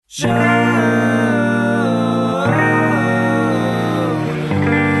Well,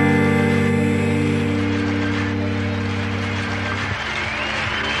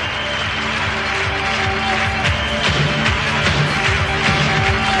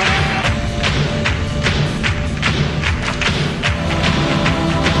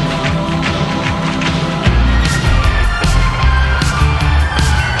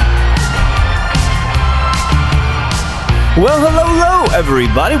 hello,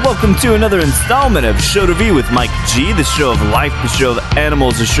 everybody. Welcome to another installment of Show to V with Mike G, the show of life, the show of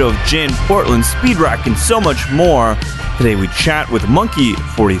animals, the show of Jan Portland, Speed Rock, and so much more. Today we chat with Monkey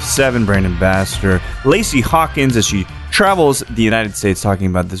 47 brand ambassador Lacey Hawkins as she travels the United States talking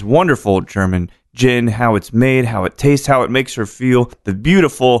about this wonderful German gin, how it's made, how it tastes, how it makes her feel, the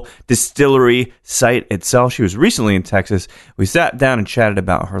beautiful distillery site itself. She was recently in Texas. We sat down and chatted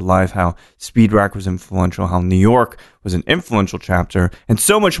about her life, how Speed Rock was influential, how New York was an influential chapter, and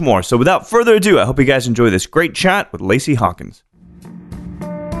so much more. So without further ado, I hope you guys enjoy this great chat with Lacey Hawkins.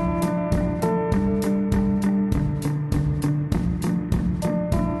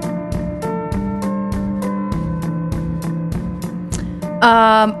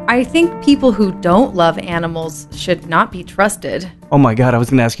 I think people who don't love animals should not be trusted. Oh my God, I was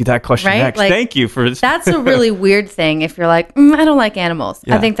going to ask you that question next. Like, thank you for this. That's a really weird thing if you're like, I don't like animals.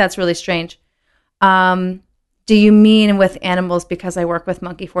 Yeah. I think that's really strange. Do you mean with animals because I work with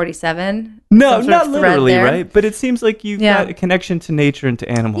Monkey 47? No, not literally, right? But it seems like you've got a connection to nature and to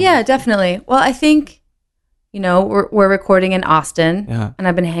animals. Yeah, definitely. Well, I think, we're recording in Austin, and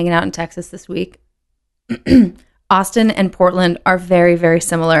I've been hanging out in Texas this week. Austin and Portland are very, very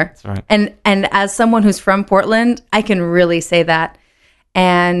similar. That's right. And as someone who's from Portland, I can really say that.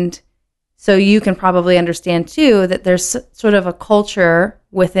 And so you can probably understand, too, that there's sort of a culture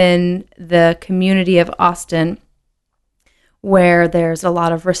within the community of Austin where there's a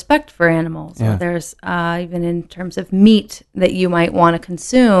lot of respect for animals. Yeah. Or there's, even in terms of meat that you might want to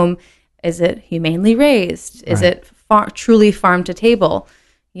consume, is it humanely raised? Is it truly farm to table?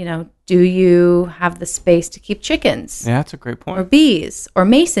 Do you have the space to keep chickens? Yeah, that's a great point. Or bees, or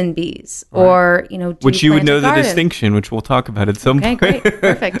mason bees, or, which you would know the distinction, which we'll talk about at some point. Okay, great.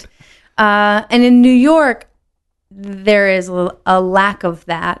 Perfect. And in New York, there is a lack of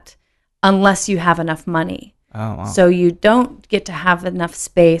that unless you have enough money. Oh, wow. So you don't get to have enough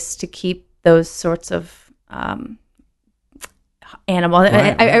space to keep those sorts of animals.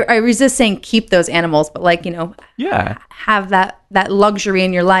 Right. I resist saying keep those animals, but have that luxury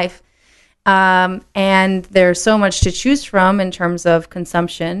in your life. And there's so much to choose from in terms of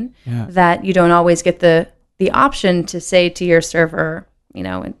consumption that you don't always get the option to say to your server,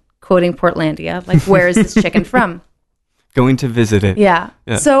 and quoting Portlandia, like, where is this chicken from? Going to visit it. Yeah.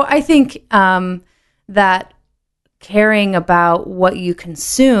 So I think that caring about what you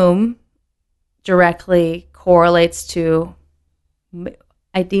consume directly correlates to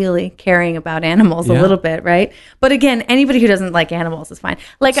ideally caring about animals a little bit, right? But again, anybody who doesn't like animals is fine.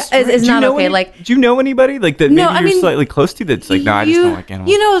 Like, is not okay. Do you know anybody that maybe you're slightly close to that's like, no, I just don't like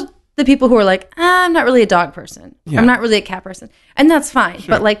animals? The people who are like, I'm not really a dog person. Yeah. I'm not really a cat person. And that's fine.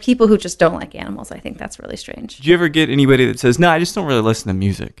 Sure. But like people who just don't like animals, I think that's really strange. Do you ever get anybody that says, no, I just don't really listen to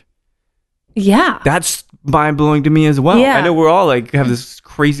music? Yeah. That's mind-blowing to me as well. Yeah. I know we're all like, have this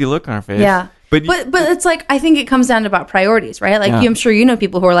crazy look on our face. Yeah. But it's like, I think it comes down to about priorities, right? Like, I'm sure you know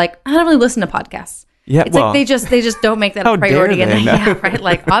people who are like, I don't really listen to podcasts. Yeah, it's like they just don't make that a priority. Right?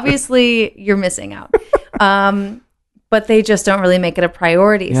 Like, obviously, you're missing out. But they just don't really make it a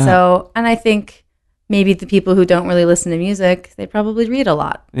priority. Yeah. So, and I think maybe the people who don't really listen to music, they probably read a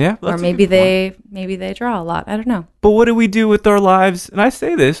lot. Yeah, or maybe they draw a lot. I don't know. But what do we do with our lives? And I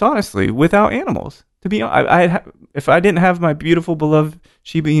say this honestly, without animals. To be honest, if I didn't have my beautiful beloved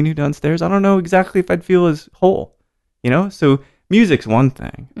Shiba Inu downstairs, I don't know exactly if I'd feel as whole. So music's one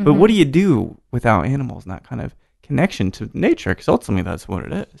thing, but what do you do without animals and that kind of connection to nature? Because ultimately, that's what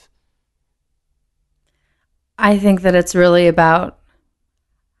it is. I think that it's really about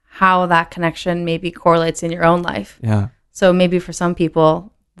how that connection maybe correlates in your own life. Yeah. So maybe for some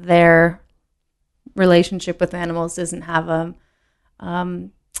people, their relationship with animals doesn't have a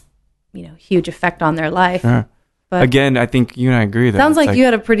huge effect on their life. Sure. But again, I think you and I agree. Sounds like you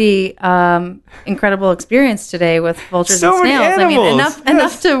had a pretty incredible experience today with vultures and snails. Many animals. I mean,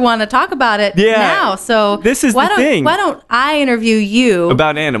 enough to want to talk about it now. So this is the thing. Why don't I interview you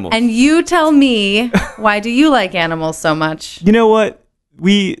about animals, and you tell me why do you like animals so much? You know what?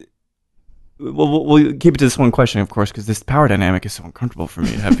 We'll keep it to this one question, of course, because this power dynamic is so uncomfortable for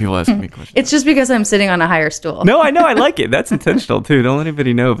me to have people asking me questions. It's just because I'm sitting on a higher stool. No, I know. I like it. That's intentional, too. Don't let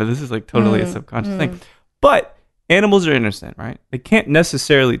anybody know, but this is like totally a subconscious thing. But animals are innocent, right? They can't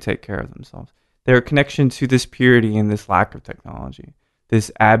necessarily take care of themselves. Their connection to this purity and this lack of technology,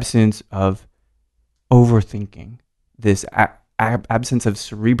 this absence of overthinking, this absence of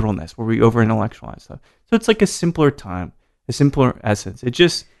cerebralness where we over-intellectualize stuff. So it's like a simpler time, a simpler essence.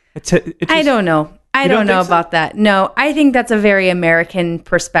 I don't know. I don't know about that. No, I think that's a very American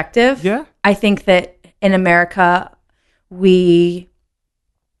perspective. Yeah. I think that in America, we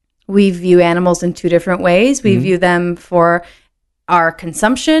view animals in two different ways. We view them for our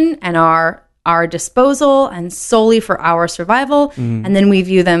consumption and our disposal and solely for our survival. And then we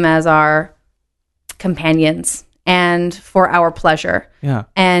view them as our companions and for our pleasure. Yeah.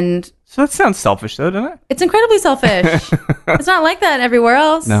 And so that sounds selfish though, doesn't it? It's incredibly selfish. It's not like that everywhere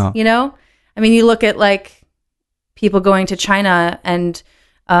else. No. You know? I mean, you look at like people going to China and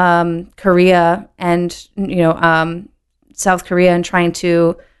Korea and, South Korea and trying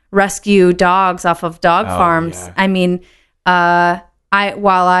to rescue dogs off of dog farms. Yeah. I mean, I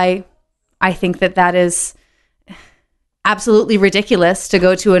think that is absolutely ridiculous to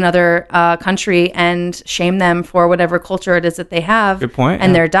go to another country and shame them for whatever culture it is that they have. Good point,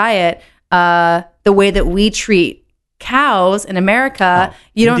 and their diet. The way that we treat cows in America,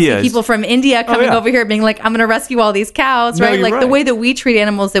 you don't see people from India coming over here being like, I'm going to rescue all these cows, right? Like the way that we treat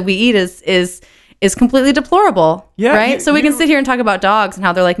animals that we eat is completely deplorable, right? So we can sit here and talk about dogs and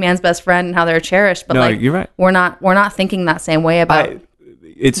how they're like man's best friend and how they're cherished, but you're right. We're not thinking that same way about.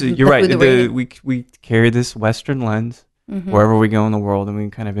 You're right. We carry this Western lens wherever we go in the world, and we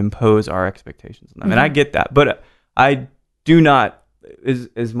kind of impose our expectations on them. And I get that, but I do not,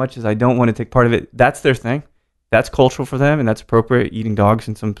 as much as I don't want to take part of it. That's their thing. That's cultural for them, and that's appropriate. Eating dogs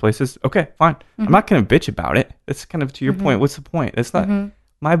in some places, okay, fine. I'm not going to bitch about it. That's kind of to your point. What's the point? That's not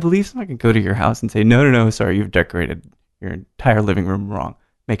my beliefs. I'm not going to go to your house and say, no, sorry, you've decorated your entire living room wrong.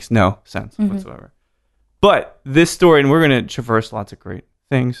 Makes no sense whatsoever. But this story, and we're going to traverse lots of great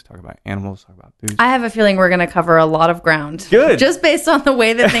things, talk about animals, talk about booze. I have a feeling we're going to cover a lot of ground. Good. Just based on the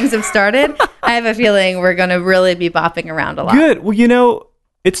way that things have started, I have a feeling we're going to really be bopping around a lot. Good. Well,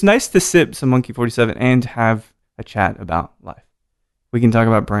 it's nice to sip some Monkey 47 and have a chat about life. We can talk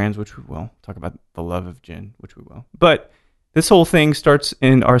about brands, which we will. Talk about the love of gin, which we will. But this whole thing starts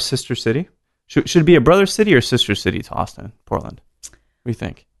in our sister city. Should it be a brother city or sister city to Austin, Portland? What do you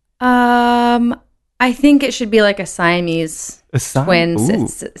think? I think it should be like a Siamese twin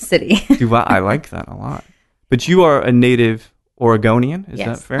city. Dude, I like that a lot. But you are a native Oregonian, is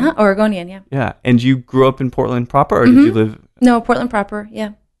that fair? Oregonian, yeah. Yeah, and you grew up in Portland proper, or did you live? No, Portland proper,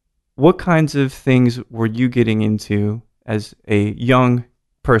 yeah. What kinds of things were you getting into as a young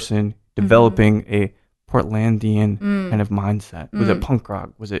person developing a Portlandian kind of mindset? Was it punk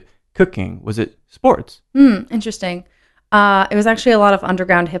rock? Was it cooking? Was it sports? Interesting. It was actually a lot of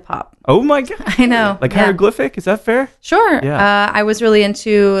underground hip hop. Oh my God. I know. Like Hieroglyphic, is that fair? Sure. Yeah. I was really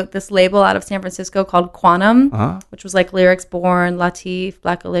into this label out of San Francisco called Quantum, which was like Lyrics Born, Latif,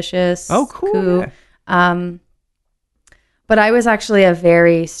 Black Alicious. Oh, cool. Yeah. But I was actually a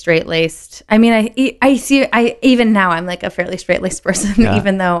very straight-laced. I mean, I even now I'm like a fairly straight-laced person,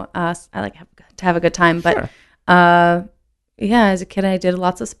 even though I like to have a good time. But as a kid, I did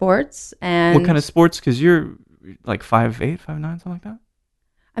lots of sports. And what kind of sports? Because you're like 5'8", 5'9", something like that.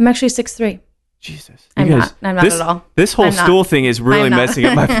 I'm actually 6'3". Jesus, I'm not at all. This whole stool thing is really messing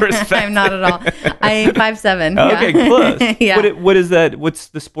up my perspective. I'm not at all. I'm 5'7". Okay, close. Yeah. What is that? What's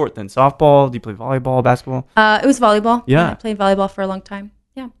the sport then? Softball? Do you play volleyball, basketball? It was volleyball. Yeah. I played volleyball for a long time.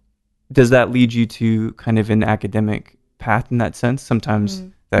 Yeah. Does that lead you to kind of an academic path in that sense? Sometimes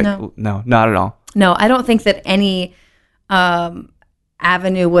no, not at all. No, I don't think that any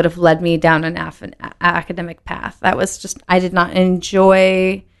avenue would have led me down an academic path. That was just, I did not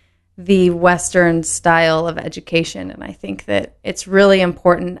enjoy the Western style of education. And I think that it's really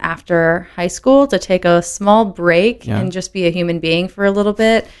important after high school to take a small break and just be a human being for a little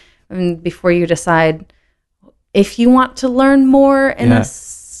bit before you decide if you want to learn more in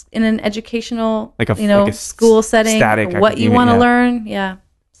an educational, like a school setting, what you want to learn. Yeah.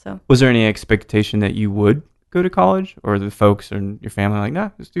 So was there any expectation that you would go to college, or the folks and your family like, nah?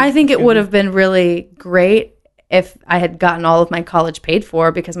 I think it would have been really great if I had gotten all of my college paid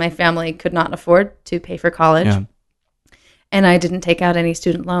for, because my family could not afford to pay for college. Yeah. And I didn't take out any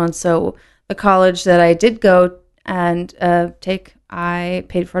student loans. So the college that I did go and take, I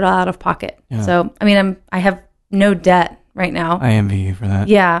paid for it all out of pocket. Yeah. So, I mean, I have no debt right now. I envy you for that.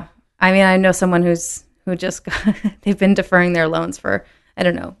 Yeah. I mean, I know someone who just they've been deferring their loans for, I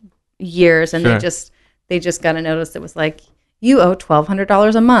don't know, years. And they just got a notice that was like, you owe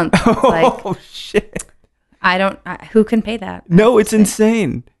 $1,200 a month. Oh, shit. Who can pay that? No, it's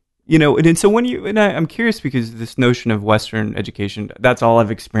insane. And so I'm curious because this notion of Western education, that's all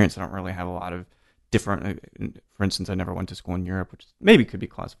I've experienced. I don't really have a lot of different, for instance, I never went to school in Europe, which maybe could be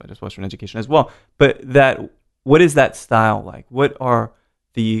classified as Western education as well. But what is that style like? What are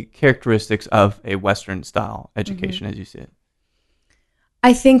the characteristics of a Western style education as you see it?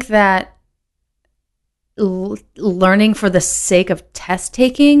 I think that learning for the sake of test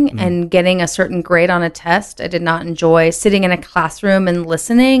taking and getting a certain grade on a test, I did not enjoy. Sitting in a classroom and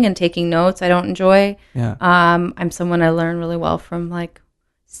listening and taking notes, I don't enjoy. Yeah. I'm someone I learn really well from like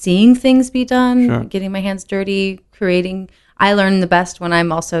seeing things be done, getting my hands dirty, creating. I learn the best when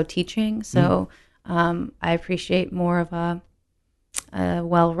I'm also teaching. So I appreciate more of a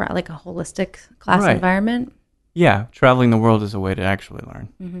holistic class environment. Yeah, traveling the world is a way to actually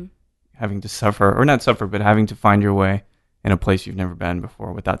learn. Having to suffer, or not suffer, but having to find your way in a place you've never been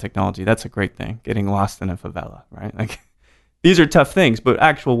before without technology, that's a great thing. Getting lost in a favela, right? Like, these are tough things, but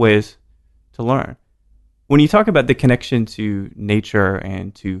actual ways to learn. When you talk about the connection to nature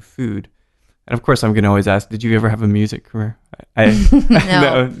and to food, and of course I'm going to always ask, did you ever have a music career? No.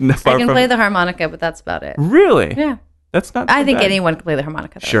 I can play the harmonica, but that's about it. Really? Yeah. That's not I think bad. anyone can play the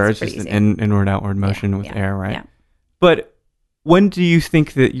harmonica. Sure, it's just easy. an inward-outward motion with air, right? Yeah. But when do you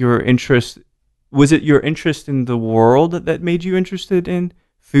think that was it your interest in the world that made you interested in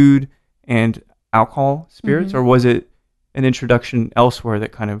food and alcohol, spirits, or was it an introduction elsewhere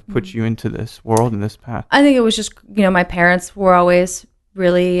that kind of put you into this world and this path? I think it was just, my parents were always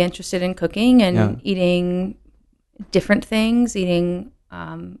really interested in cooking and eating different things, eating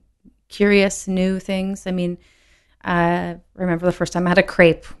curious new things. I mean, I remember the first time I had a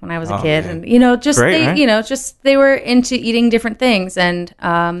crepe when I was a kid, and they were into eating different things and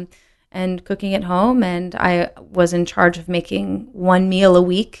cooking at home. And I was in charge of making one meal a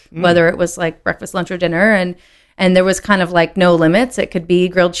week, whether it was like breakfast, lunch, or dinner, and there was kind of like no limits. It could be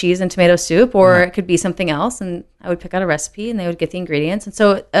grilled cheese and tomato soup, or it could be something else. And I would pick out a recipe, and they would get the ingredients. And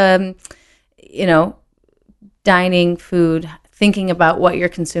so, dining, food, thinking about what you're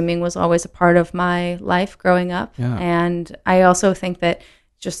consuming was always a part of my life growing up. Yeah. And I also think that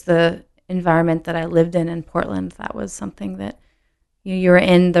just the environment that I lived in Portland, that was something that you're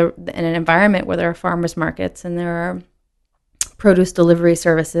in an environment where there are farmers markets and there are produce delivery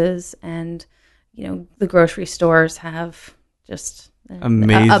services, and the grocery stores have just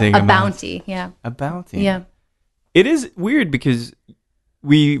amazing a bounty. Yeah. A bounty. Yeah. It is weird because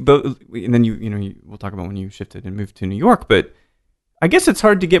we both, and then we'll talk about when you shifted and moved to New York, but I guess it's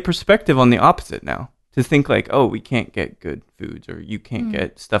hard to get perspective on the opposite now, to think like, oh, we can't get good foods, or you can't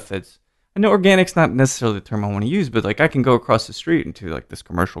get stuff that's, I know organic's not necessarily the term I want to use, but like I can go across the street into like this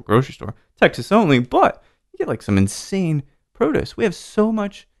commercial grocery store, Texas only, but you get like some insane produce. We have so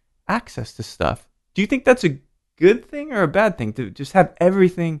much access to stuff. Do you think that's a good thing or a bad thing to just have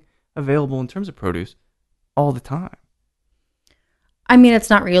everything available in terms of produce all the time? I mean, it's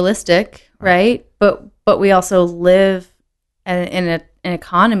not realistic, right? But we also live in an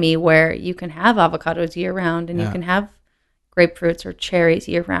economy where you can have avocados year round, and you can have grapefruits or cherries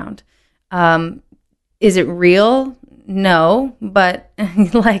year round. Is it real? No, but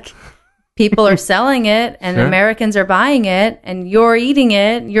like people are selling it, and Americans are buying it, and you're eating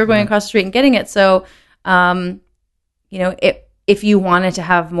it. You're going across the street and getting it. So, if you wanted to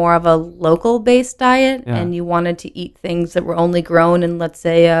have more of a local based diet and you wanted to eat things that were only grown in, let's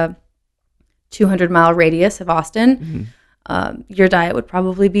say, a 200-mile radius of Austin, your diet would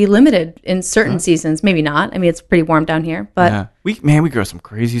probably be limited in certain seasons. Maybe not. I mean, it's pretty warm down here, but we grow some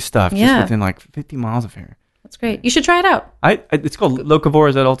crazy stuff just within like 50 miles of here. That's great. You should try it out. It's called Locavore.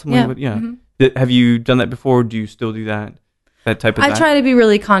 Is that ultimately? Have you done that before? Do you still do that type of diet? I try to be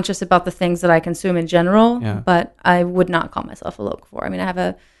really conscious about the things that I consume in general, but I would not call myself a locavore. I mean, I have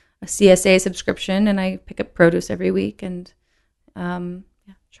a CSA subscription, and I pick up produce every week, and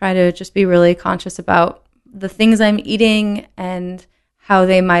try to just be really conscious about the things I'm eating and how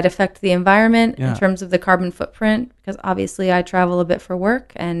they might affect the environment in terms of the carbon footprint, because obviously I travel a bit for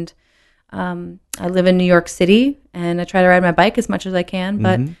work, and I live in New York City, and I try to ride my bike as much as I can.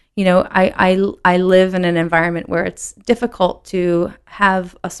 But, I live in an environment where it's difficult to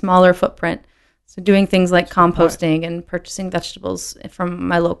have a smaller footprint. So doing things like composting and purchasing vegetables from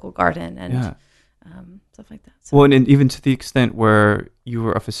my local garden and stuff like that. So. Well, and even to the extent where you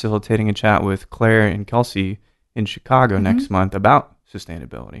were facilitating a chat with Claire and Kelsey in Chicago next month about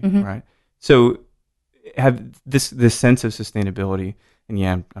sustainability, right? So have this sense of sustainability,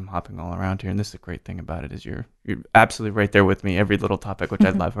 and I'm hopping all around here, and this is the great thing about it is you're absolutely right there with me, every little topic, which I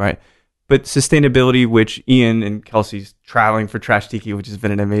love, right? But sustainability, which Ian and Kelsey's traveling for Trash Tiki, which has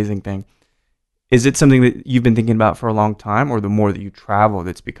been an amazing thing. Is it something that you've been thinking about for a long time, or the more that you travel,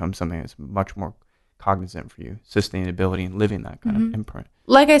 that's become something that's much more cognizant for you, sustainability and living that kind of imprint?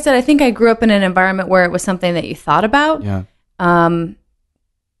 Like I said, I think I grew up in an environment where it was something that you thought about. Yeah.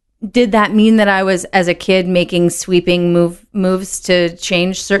 Did that mean that I was, as a kid, making sweeping moves to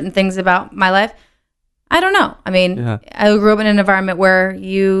change certain things about my life? I don't know. I mean, I grew up in an environment where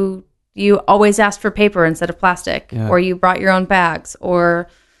you always asked for paper instead of plastic, or you brought your own bags, or,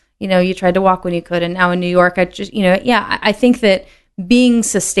 you tried to walk when you could. And now in New York, I think that being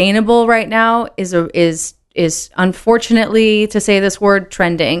sustainable right now is unfortunately, to say this word,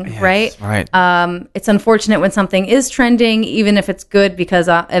 trending, right? Right. It's unfortunate when something is trending, even if it's good, because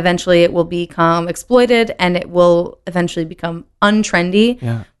eventually it will become exploited and it will eventually become untrendy.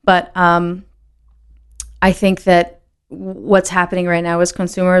 Yeah. But I think that what's happening right now is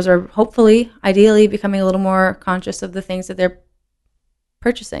consumers are hopefully, ideally, becoming a little more conscious of the things that they're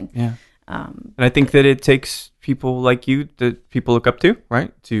purchasing. Yeah. And I think that it takes people like you that people look up to,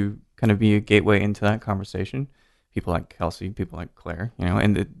 right, to kind of be a gateway into that conversation. People like Kelsey, people like Claire,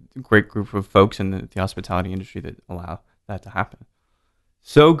 and the great group of folks in the hospitality industry that allow that to happen.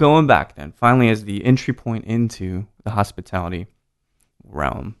 So going back then, finally, as the entry point into the hospitality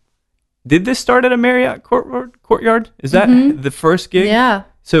realm, did this start at a Marriott Courtyard? Is that the first gig? Yeah.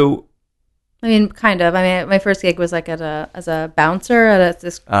 So, I mean, kind of. I mean, my first gig was like as a bouncer at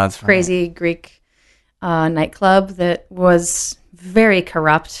this crazy Greek nightclub that was very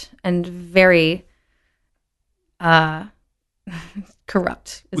corrupt and very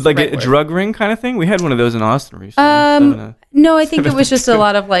corrupt. Like a drug ring kind of thing? We had one of those in Austin recently. No, I think it was just a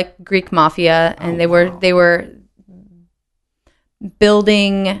lot of like Greek mafia, and they were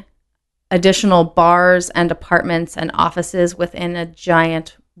building additional bars and apartments and offices within a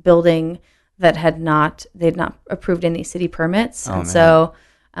giant building that they'd not approved any city permits. So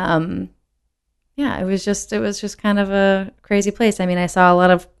it was just kind of a crazy place. I mean, I saw a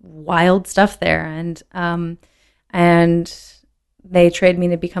lot of wild stuff there, and they trained me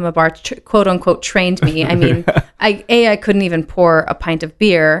to become a bar, quote unquote, trained me. I mean, I couldn't even pour a pint of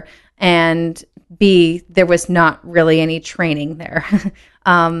beer, and B, there was not really any training there.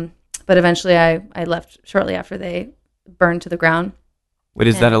 But eventually I left shortly after they burned to the ground. Wait,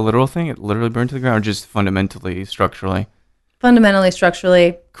 is that a literal thing? It literally burned to the ground, or just fundamentally, structurally? Fundamentally,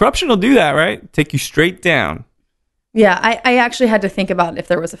 structurally. Corruption will do that, right? Take you straight down. Yeah, I actually had to think about if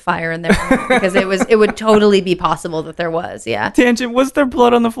there was a fire in there because it would totally be possible that there was. Yeah. Tangent. Was there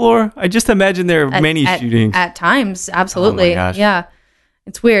blood on the floor? I just imagine there are many shootings at times. Absolutely. Oh my gosh. Yeah.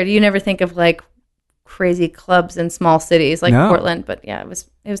 It's weird. You never think of like crazy clubs in small cities like Portland, but yeah, it was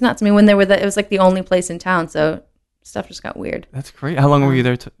nuts. I mean, when it was like the only place in town, so stuff just got weird. That's great. How long were you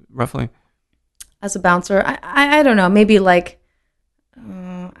there roughly? As a bouncer, I don't know, maybe like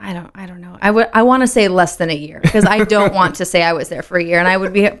I don't know. I want to say less than a year because I don't want to say I was there for a year, and I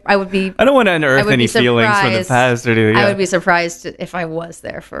would be. I don't want to unearth any feelings from the past or anything. I would be surprised if I was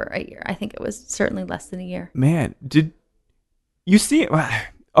there for a year. I think it was certainly less than a year. Man, did you see?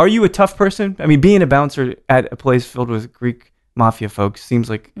 Are you a tough person? I mean, being a bouncer at a place filled with Greek mafia folks seems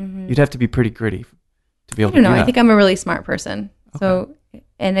like you'd have to be pretty gritty to be able to do that. I think I'm a really smart person. Okay. So,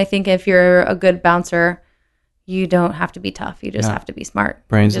 and I think if you're a good bouncer, you don't have to be tough. You just have to be smart.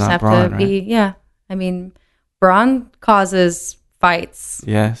 Brains, you just not have brawn, to be, right? Yeah. I mean, brawn causes fights.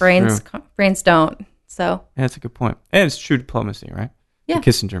 Yes, brains don't. So yeah, that's a good point. And it's true diplomacy, right? Yeah.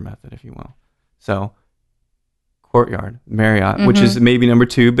 The Kissinger method, if you will. So Courtyard, Marriott, which is maybe number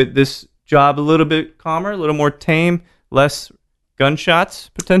 2, but this job a little bit calmer, a little more tame, less gunshots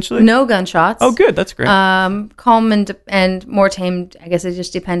potentially. No gunshots. Oh, good. That's great. Calm and more tamed. I guess it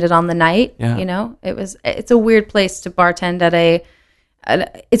just depended on the night. Yeah. It's a weird place to bartend at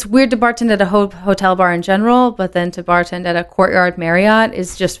it's weird to bartend at a hotel bar in general, but then to bartend at a Courtyard Marriott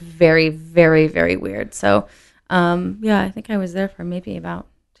is just very, very, very weird. So, I think I was there for maybe about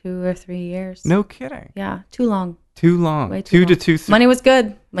 2 or 3 years. No kidding. Yeah, too long. Too long. Way too long. 2 to 2. 3. Money was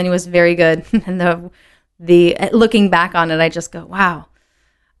good. Money was very good. And the looking back on it, I just go, wow,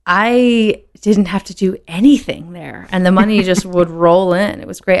 I didn't have to do anything there, and the money just would roll in. It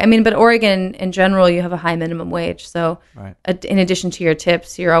was great. I mean, but Oregon in general, you have a high minimum wage, so in addition to your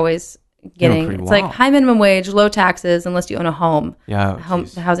tips, you're always getting like high minimum wage, low taxes, unless you own a home. Yeah,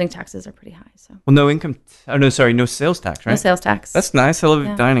 the housing taxes are pretty high. So no income. No sales tax, right? No sales tax. That's nice. I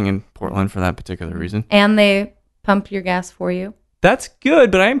love dining in Portland for that particular reason. And they pump your gas for you. That's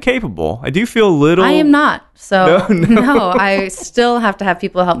good, but I am capable. I do feel a little... I am not. So, no, I still have to have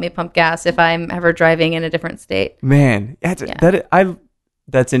people help me pump gas if I'm ever driving in a different state. Man, that's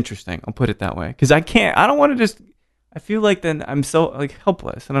interesting. I'll put it that way. Because I don't want to just... I feel like then I'm so like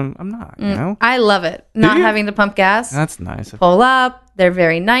helpless, and I'm not. You know, I love it. Not having to pump gas. That's nice. Pull up. They're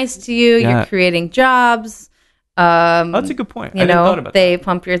very nice to you. Yeah. You're creating jobs. That's a good point. I didn't thought about they that.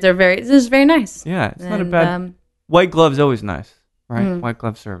 pump yours. This is very nice. Yeah, it's not a bad. White gloves always nice, right? White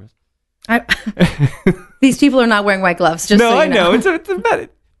glove service. These people are not wearing white gloves. Just no, so I know. It's a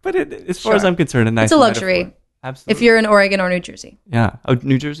but as far as I'm concerned, a nice. It's a luxury. Metaphor. Absolutely. If you're in Oregon or New Jersey. Yeah. Oh,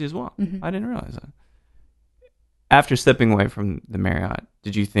 New Jersey as well. Mm-hmm. I didn't realize that. After stepping away from the Marriott,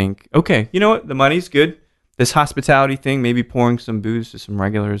 did you think, okay, you know what? The money's good. This hospitality thing, maybe pouring some booze to some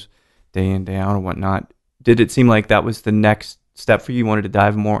regulars day in, day out or whatnot. Did it seem like that was the next step for you? You wanted to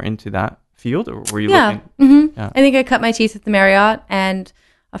dive more into that field, or were you looking? Mm-hmm. Yeah. I think I cut my teeth at the Marriott, and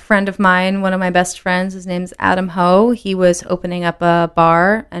a friend of mine, one of my best friends, his name's Adam Ho. He was opening up a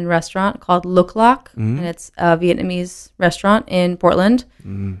bar and restaurant called Look Lock, and it's a Vietnamese restaurant in Portland.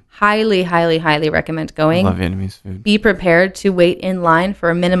 Highly, highly, highly recommend going. I love Vietnamese food. Be prepared to wait in line for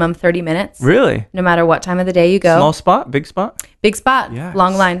a minimum 30 minutes. Really? No matter what time of the day you go. Small spot? Big spot? Big spot. Yes.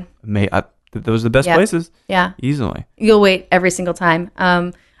 Long line. Those are the best places. Yeah. Easily. You'll wait every single time.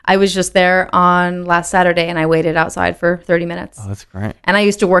 I was just there on last Saturday, and I waited outside for 30 minutes. Oh, that's great. And I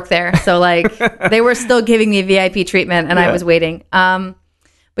used to work there, so like they were still giving me VIP treatment, and I was waiting.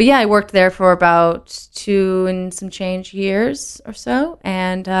 But yeah, I worked there for about 2 and some change years or so,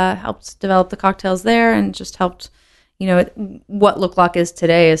 and helped develop the cocktails there, and just helped, what Look Lock is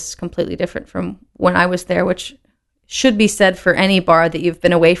today is completely different from when I was there, which should be said for any bar that you've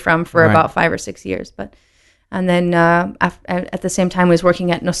been away from for about 5 or 6 years, but. And then at the same time, I was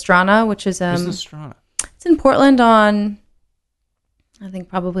working at Nostrana, which is What's Nostrana? It's in Portland on, I think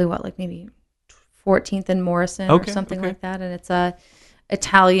probably maybe 14th and Morrison or something like that. And it's a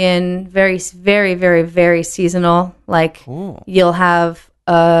Italian, very, very, very, very seasonal. Like you'll have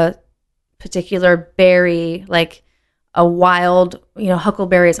a particular berry, like a wild,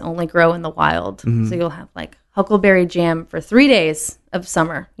 huckleberries only grow in the wild. Mm-hmm. So you'll have like huckleberry jam for 3 days of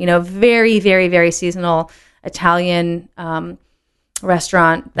summer. Very, very, very seasonal. Italian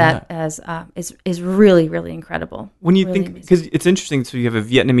restaurant that is really, really incredible. When you think, because it's interesting, so you have a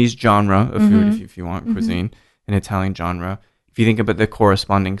Vietnamese genre of food, if you want, cuisine, an Italian genre. If you think about the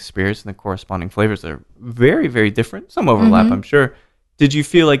corresponding spirits and the corresponding flavors, they're very, very different. Some overlap, I'm sure. Did you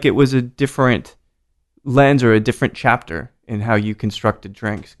feel like it was a different lens or a different chapter in how you constructed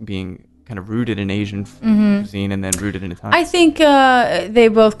drinks, being kind of rooted in Asian cuisine and then rooted in Italian? I think they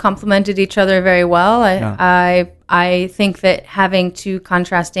both complemented each other very well. I think that having two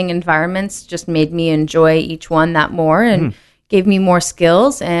contrasting environments just made me enjoy each one that more and gave me more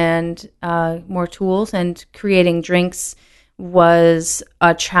skills and more tools. And creating drinks was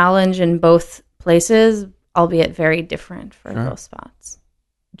a challenge in both places, albeit very different for both spots.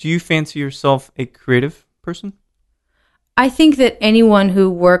 Do you fancy yourself a creative person? I think that anyone who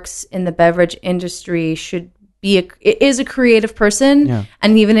works in the beverage industry is a creative person. Yeah.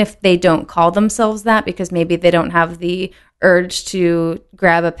 And even if they don't call themselves that, because maybe they don't have the urge to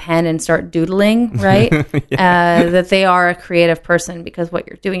grab a pen and start doodling, right? That they are a creative person, because what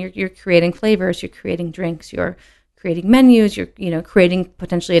you're doing, you're creating flavors, you're creating drinks, you're creating menus, you're creating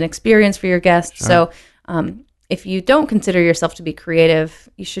potentially an experience for your guests. Sure. So if you don't consider yourself to be creative,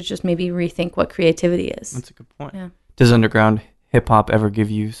 you should just maybe rethink what creativity is. That's a good point. Yeah. Does underground hip hop ever give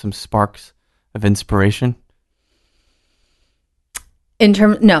you some sparks of inspiration?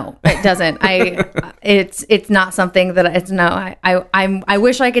 No, it doesn't. It's not something that I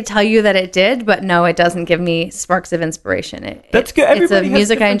wish I could tell you that it did, but no, it doesn't give me sparks of inspiration. That's good. It's a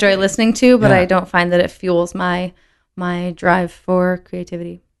music I enjoy listening to, but I don't find that it fuels my drive for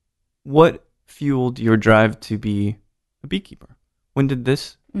creativity. What fueled your drive to be a beekeeper? When did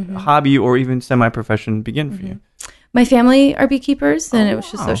this hobby or even semi-profession begin for you? My family are beekeplacers, and it was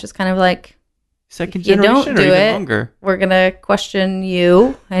just kind of like, second generation or even longer. We're gonna question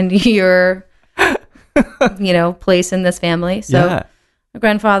you and your, place in this family. So my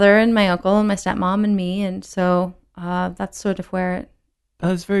grandfather and my uncle and my stepmom and me, and so that's sort of where it.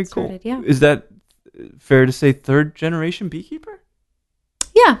 That's very started, cool. Yeah. Is that fair to say? Third generation beekeeper?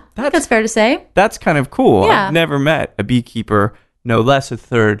 Yeah, that's fair to say. That's kind of cool. Yeah. I've never met a beekeeper, no less a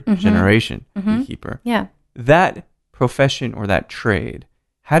third generation beekeeper. Yeah. That profession or that trade,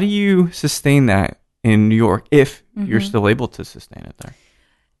 how do you sustain that in New York if you're still able to sustain it there?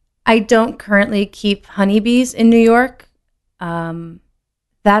 I don't currently keep honeybees in New York.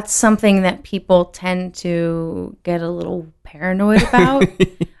 That's something that people tend to get a little paranoid about.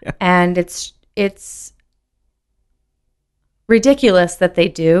 And it's ridiculous that they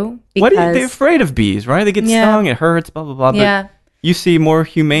do. What are they afraid of bees, right? They get stung, it hurts, blah, blah, blah. Yeah. But you see more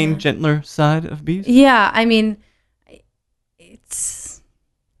humane, gentler side of bees? Yeah, I mean, it's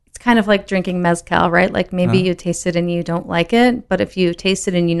kind of like drinking mezcal, right? Like maybe you taste it and you don't like it, but if you taste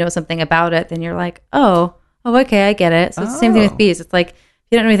it and you know something about it, then you're like, oh, okay, I get it. So it's the same thing with bees. It's like if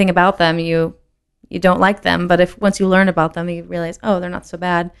you don't know anything about them, you don't like them, but if once you learn about them, you realize, oh, they're not so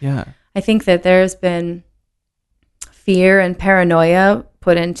bad. Yeah. I think that there's been fear and paranoia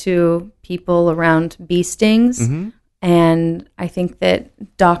put into people around bee stings. Mm-hmm. And I think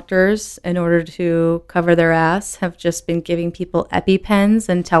that doctors, in order to cover their ass, have just been giving people EpiPens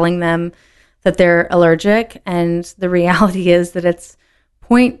and telling them that they're allergic. And the reality is that it's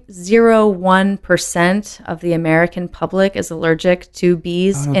 0.01% of the American public is allergic to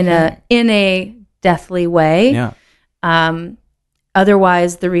bees in a deathly way. Yeah.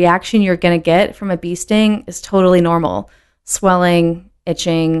 Otherwise, the reaction you're going to get from a bee sting is totally normal. Swelling,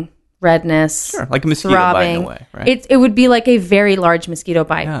 itching, redness, sure, like a mosquito bite in a way, right? It would be like a very large mosquito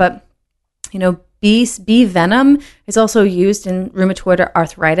bite. Yeah. But, bee venom is also used in rheumatoid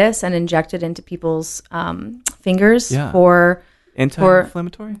arthritis and injected into people's fingers for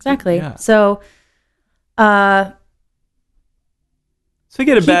anti-inflammatory. Exactly. Yeah. So you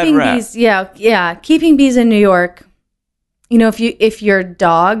get a bad rap. Keeping bees in New York. If your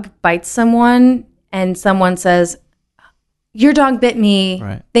dog bites someone and someone says, your dog bit me,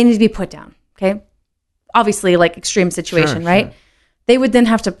 right, they need to be put down. Okay. Obviously, like extreme situation, right? Sure. They would then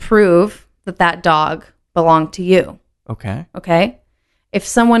have to prove that dog belonged to you. Okay. Okay. If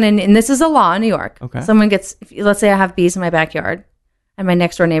someone, and this is a law in New York, someone gets, let's say I have bees in my backyard and my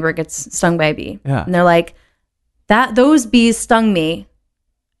next door neighbor gets stung by a bee. Yeah. And they're like, those bees stung me.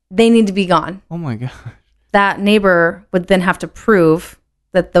 They need to be gone. Oh my God. That neighbor would then have to prove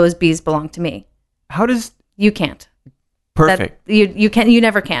that those bees belong to me. You can't. Perfect. You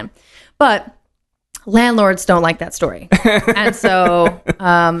never can. But landlords don't like that story. And so,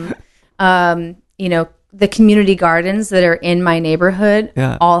 the community gardens that are in my neighborhood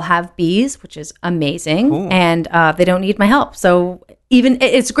all have bees, which is amazing. Cool. And they don't need my help. So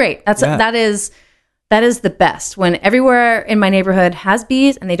it's great. That is the best. When everywhere in my neighborhood has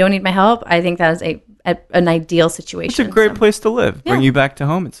bees and they don't need my help, I think that is an ideal situation. It's a great place to live. Bring you back to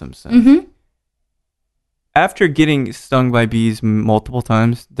home in some sense. Mm-hmm. After getting stung by bees multiple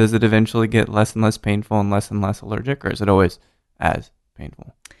times, does it eventually get less and less painful and less allergic, or is it always as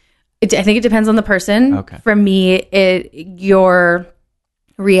painful? I think it depends on the person. Okay. For me, your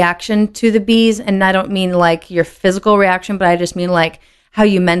reaction to the bees, and I don't mean like your physical reaction, but I just mean like how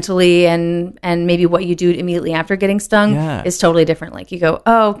you mentally and maybe what you do immediately after getting stung is totally different. Like you go,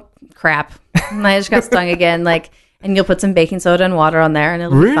 oh crap, I just got stung again. Like, and you'll put some baking soda and water on there, and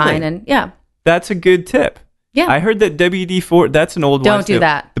it'll be fine. And that's a good tip. Yeah. I heard that WD-40, that's an old one. Don't do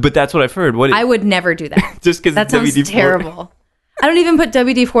that. But that's what I've heard. I would never do that. Just because that sounds WD-40. terrible. I don't even put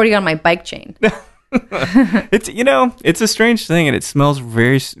WD-40 on my bike chain. It's a strange thing, and it smells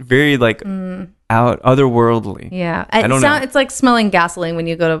very, very like out otherworldly. Yeah. It's like smelling gasoline when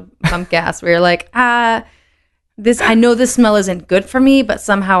you go to pump gas, where you're like, I know this smell isn't good for me, but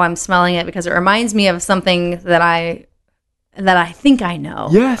somehow I'm smelling it because it reminds me of something that I think I know.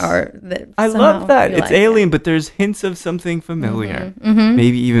 Yes. Or that I love that. It's alien, but there's hints of something familiar,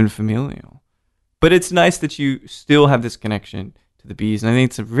 maybe even familial. But it's nice that you still have this connection to the bees, and I think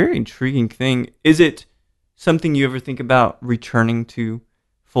it's a very intriguing thing. Is it something you ever think about returning to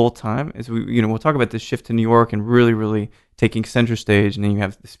full time? As we'll talk about this shift to New York and really, really taking center stage, and then you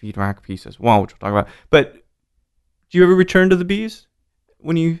have the speed rack piece as well, which we'll talk about. But do you ever return to the bees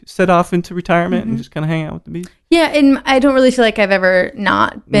when you set off into retirement and just kind of hang out with the bees? Yeah, and I don't really feel like I've ever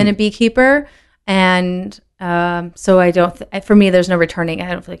not been a beekeeper, and so I don't. For me, there's no returning.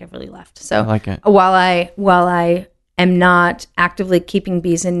 I don't feel like I've really left. So I like it. While I am not actively keeping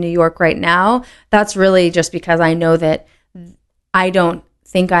bees in New York right now, that's really just because I know that I don't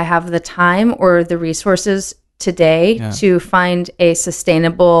think I have the time or the resources today to find a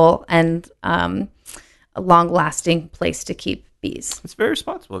sustainable and long-lasting place to keep bees. It's very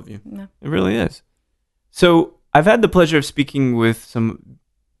responsible of you. Yeah. It really is. So I've had the pleasure of speaking with some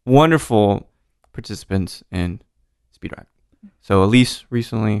wonderful participants in Speed Rack. So Elise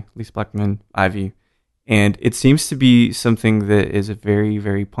Blackman, Ivy, and it seems to be something that is a very,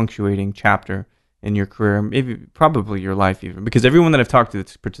 very punctuating chapter in your career, maybe probably your life even, because everyone that I've talked to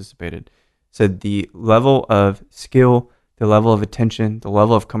that's participated said the level of skill, the level of attention, the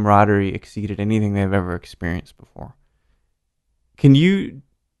level of camaraderie exceeded anything they've ever experienced before.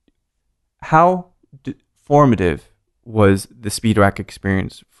 How formative was the Speed Rack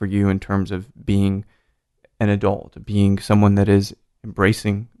experience for you in terms of being an adult, being someone that is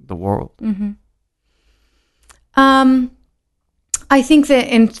embracing the world? Mm-hmm. I think that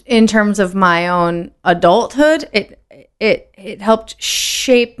in terms of my own adulthood, it it helped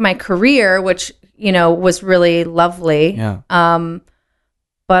shape my career, which, was really lovely. Yeah.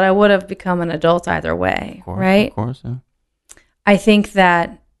 But I would have become an adult either way, right? Of course, yeah. I think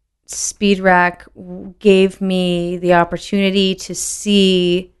that Speed Rack gave me the opportunity to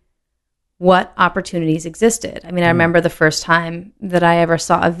see what opportunities existed. I mean, I remember the first time that I ever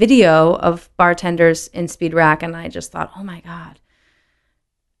saw a video of bartenders in Speed Rack, and I just thought, oh my God,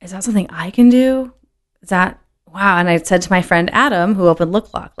 is that something I can do? Is that, wow. And I said to my friend Adam, who opened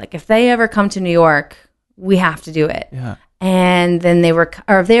Look Lock, like, if they ever come to New York, we have to do it. Yeah. And then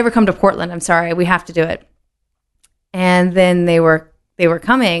if they ever come to Portland, I'm sorry, we have to do it. And then they were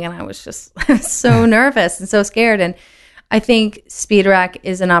coming, and I was just so nervous and so scared. And I think Speed Rack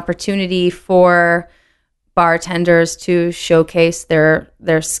is an opportunity for bartenders to showcase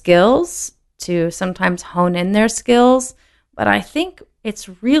their skills, to sometimes hone in their skills. But I think it's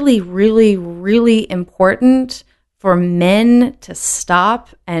really, really, really important for men to stop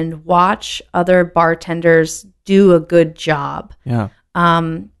and watch other bartenders do a good job. Yeah.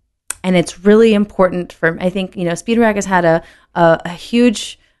 And it's really important I think, Speed Rack has had a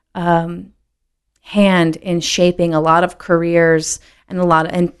huge hand in shaping a lot of careers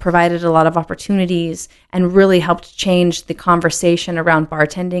and provided a lot of opportunities and really helped change the conversation around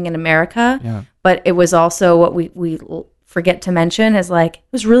bartending in America. Yeah. But it was also what we forget to mention is, like,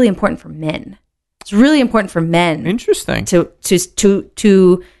 it was really important for men. It's really important for men. Interesting.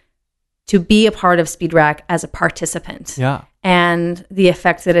 To be a part of Speed Rack as a participant. Yeah. And the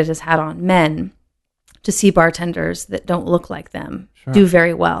effect that it has had on men to see bartenders that don't look like them do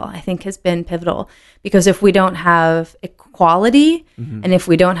very well, I think has been pivotal. Because if we don't have equality and if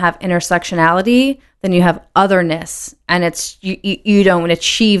we don't have intersectionality, then you have otherness, and it's you don't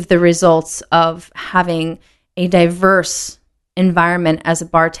achieve the results of having a diverse environment as a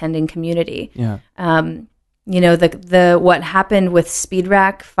bartending community. Yeah. The what happened with Speed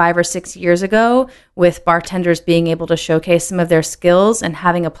Rack 5 or 6 years ago, with bartenders being able to showcase some of their skills and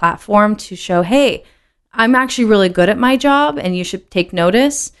having a platform to show, hey, I'm actually really good at my job and you should take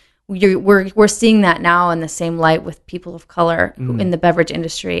notice. We're seeing that now in the same light with people of color in the beverage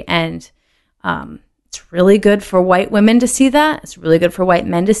industry. And it's really good for white women to see that. It's really good for white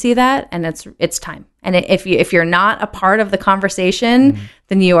men to see that. And it's time. And if you're not a part of the conversation,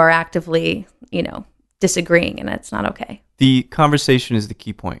 then you are actively, disagreeing, and it's not okay. The conversation is the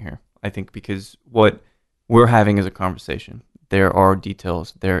key point here, I think, because what we're having is a conversation. There are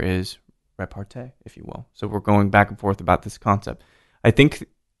details. There is repartee, if you will. So we're going back and forth about this concept. I think,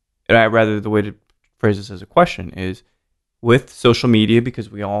 rather the way to phrase this as a question is, with social media,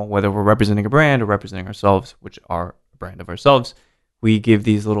 because we all, whether we're representing a brand or representing ourselves, which are a brand of ourselves, we give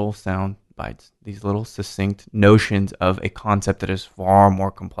these little sound bites, these little succinct notions of a concept that is far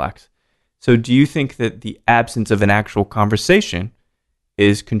more complex. So do you think that the absence of an actual conversation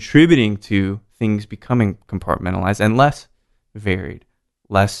is contributing to things becoming compartmentalized and less varied,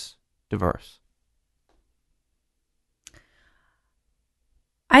 less diverse?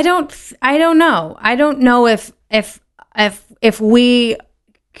 I don't know. I don't know if we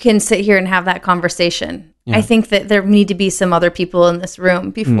can sit here and have that conversation. Yeah. I think that there need to be some other people in this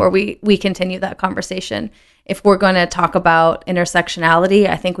room before we continue that conversation. If we're going to talk about intersectionality,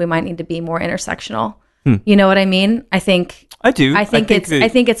 I think we might need to be more intersectional. You know what I mean? I do. I think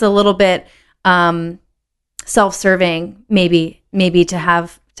it's a little bit self-serving, maybe to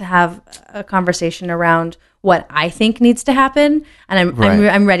have a conversation around what I think needs to happen, and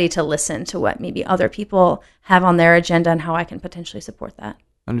I'm ready to listen to what maybe other people have on their agenda and how I can potentially support that.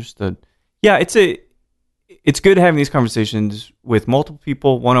 Understood. Yeah, it's good having these conversations with multiple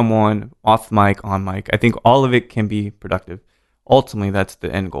people, one-on-one, off mic, on mic. I think all of it can be productive. Ultimately, that's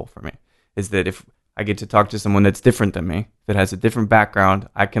the end goal for me, is that if I get to talk to someone that's different than me, that has a different background,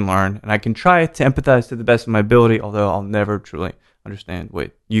 I can learn, and I can try to empathize to the best of my ability, although I'll never truly understand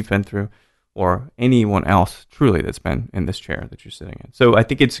what you've been through or anyone else truly that's been in this chair that you're sitting in. So I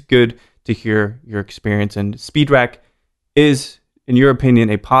think it's good to hear your experience, and Speed Rack is, in your opinion,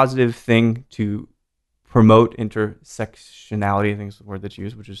 a positive thing to promote intersectionality. I think is the word that you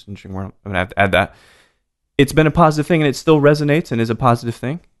use, which is interesting. I'm going to have to add that. It's been a positive thing, and it still resonates and is a positive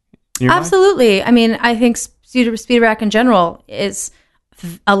thing? Absolutely. Mind? I mean, I think Speed Rack in general is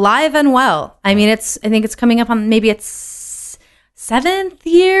alive and well. I mean, I think it's coming up on maybe its 7th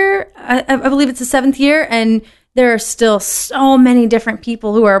year. I believe it's the 7th year, and there are still so many different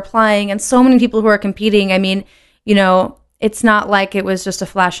people who are applying and so many people who are competing. I mean, it's not like it was just a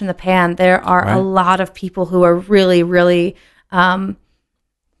flash in the pan. There are a lot of people who are really, really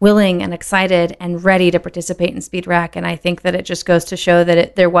willing and excited and ready to participate in Speed Rack. And I think that it just goes to show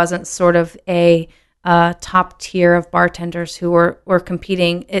that there wasn't sort of a top tier of bartenders who were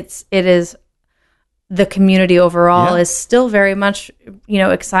competing. It is the community overall is still very much,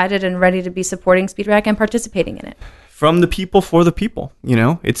 excited and ready to be supporting Speed Rack and participating in it. From the people for the people,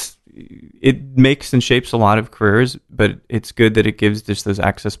 it makes and shapes a lot of careers, but it's good that it gives just those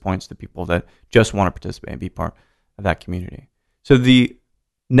access points to people that just want to participate and be part of that community. So the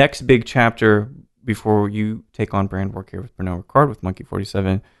next big chapter before you take on brand work here with Pernod Ricard with Monkey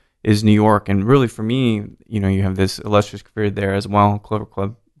 47 is New York. And really for me, you have this illustrious career there as well, Clover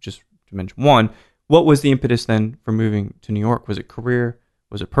Club, just to mention one. What was the impetus then for moving to New York? Was it career?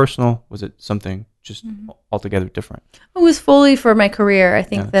 Was it personal? Was it something just altogether different? It was fully for my career. I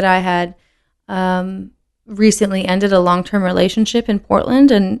think that I had recently ended a long-term relationship in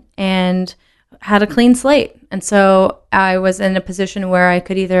Portland and had a clean slate. And so I was in a position where I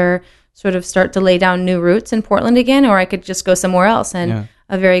could either sort of start to lay down new roots in Portland again, or I could just go somewhere else. And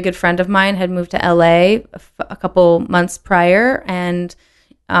a very good friend of mine had moved to LA a couple months prior and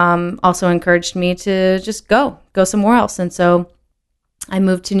also encouraged me to just go somewhere else. And so I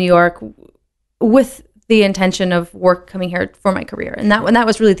moved to New York with the intention of work coming here for my career. And that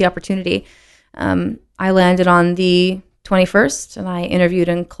was really the opportunity. I landed on the 21st and I interviewed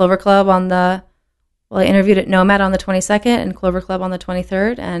in Clover Club I interviewed at Nomad on the 22nd and Clover Club on the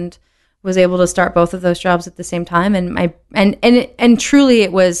 23rd and was able to start both of those jobs at the same time. And truly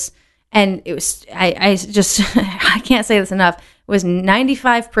it was, I just, I can't say this enough. It was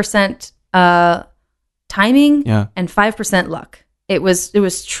 95% timing and 5% luck. It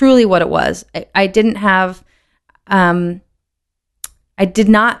was truly what it was. I did not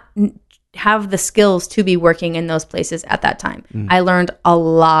have the skills to be working in those places at that time. I learned a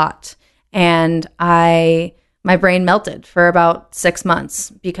lot, and my brain melted for about 6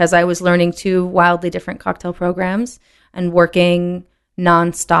 months because I was learning 2 wildly different cocktail programs and working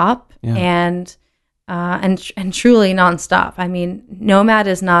nonstop and truly nonstop. I mean, Nomad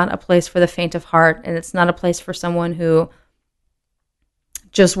is not a place for the faint of heart, and it's not a place for someone who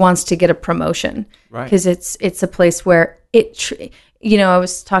just wants to get a promotion, because it's a place where I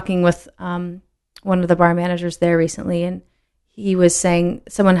was talking with one of the bar managers there recently, and he was saying,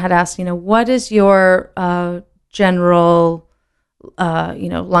 someone had asked, what is your general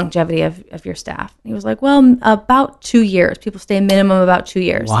longevity of your staff? And he was like, well, about 2 years. People stay a minimum about 2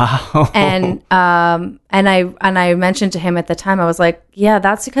 years. Wow. And I mentioned to him at the time, I was like, yeah,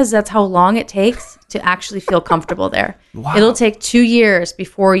 that's because that's how long it takes to actually feel comfortable there. Wow. It'll take 2 years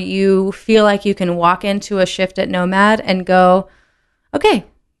before you feel like you can walk into a shift at Nomad and go, okay,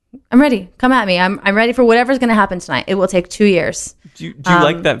 I'm ready. Come at me. I'm ready for whatever's going to happen tonight. It will take 2 years. Do you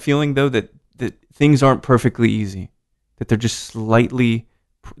like that feeling though, that things aren't perfectly easy? That they're just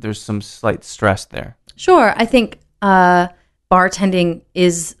there's some slight stress there. Sure. I think bartending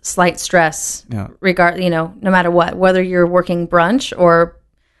is slight stress, no matter what, whether you're working brunch or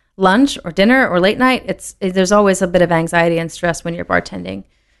lunch or dinner or late night, there's always a bit of anxiety and stress when you're bartending.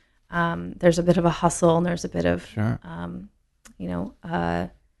 There's a bit of a hustle and there's a bit of,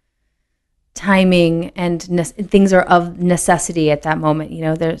 timing and things are of necessity at that moment.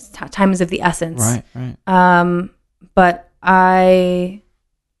 There's time is of the essence. Right. But I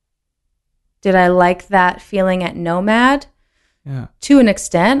like that feeling at Nomad? Yeah. To an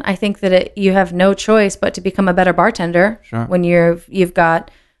extent. I think that you have no choice but to become a better bartender. Sure. When you've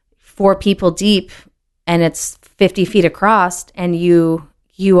got 4 people deep and it's 50 feet across and you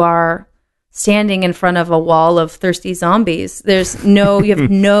are standing in front of a wall of thirsty zombies. You have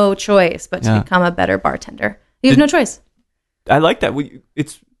no choice but to become a better bartender. You have no choice. I like that.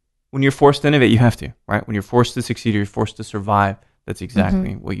 It's when you're forced to innovate, you have to, right? When you're forced to succeed or you're forced to survive, that's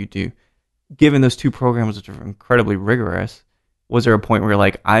exactly what you do. Given those 2 programs, which are incredibly rigorous, was there a point where you're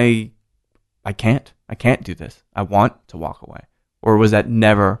like, I can't do this. I want to walk away. Or was that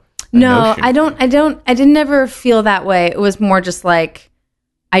never a notion? I didn't ever feel that way. It was more just like,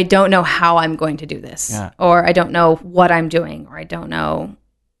 I don't know how I'm going to do this, or I don't know what I'm doing, or I don't know.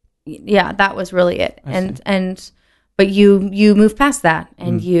 Yeah, that was really it. But you move past that,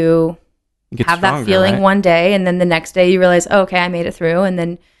 and you have stronger, that feeling one day, and then the next day you realize, oh, okay, I made it through.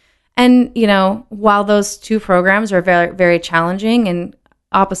 And while those 2 programs are very, very challenging and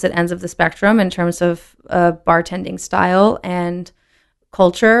opposite ends of the spectrum in terms of bartending style and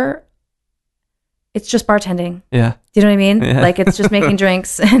culture, it's just bartending. Yeah. Do you know what I mean? Yeah. Like, it's just making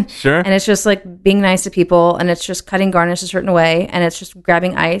drinks and, sure. And it's just like being nice to people, and it's just cutting garnish a certain way, and it's just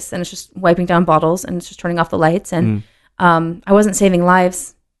grabbing ice, and it's just wiping down bottles, and it's just turning off the lights. And I wasn't saving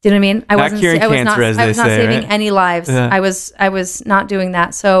lives. Do you know what I mean? I was not saving any lives. Yeah. I was not doing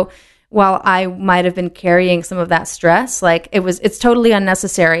that. So while I might have been carrying some of that stress, like it's totally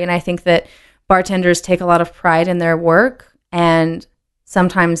unnecessary. And I think that bartenders take a lot of pride in their work, and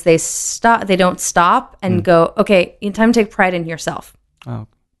sometimes they don't stop and go, okay, it's time to take pride in yourself. Oh,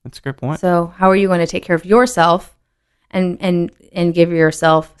 that's a great point. So how are you going to take care of yourself and give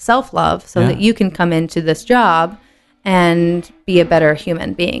yourself self-love so that you can come into this job and be a better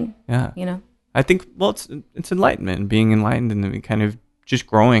human being? Yeah. You know? I think, well, it's enlightenment, being enlightened and kind of just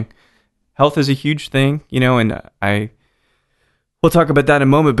growing. Health is a huge thing, you know, and we'll talk about that in a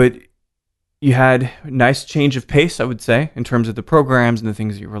moment, but you had a nice change of pace, I would say, in terms of the programs and the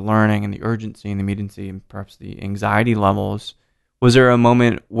things that you were learning and the urgency and the immediacy and perhaps the anxiety levels. Was there a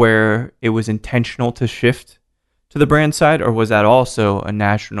moment where it was intentional to shift to the brand side, or was that also a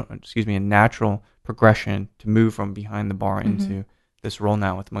natural progression to move from behind the bar into this role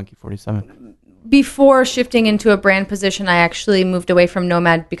now with Monkey 47? Before shifting into a brand position, I actually moved away from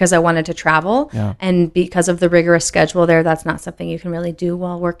Nomad because I wanted to travel. Yeah. And because of the rigorous schedule there, that's not something you can really do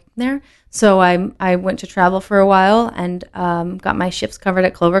while working there. So I went to travel for a while and got my shifts covered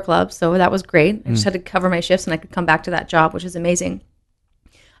at Clover Club. So that was great. I just had to cover my shifts and I could come back to that job, which is amazing.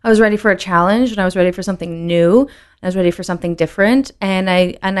 I was ready for a challenge and I was ready for something new. I was ready for something different, and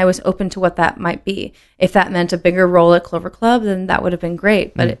I was open to what that might be. If that meant a bigger role at Clover Club, then that would have been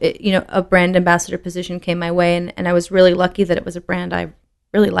great. But a brand ambassador position came my way, and I was really lucky that it was a brand I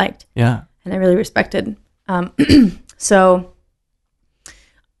really liked. Yeah, and I really respected. So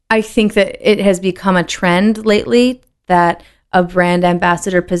I think that it has become a trend lately that a brand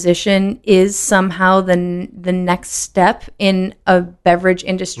ambassador position is somehow the next step in a beverage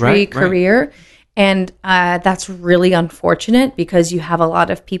industry career. Right. And that's really unfortunate because you have a lot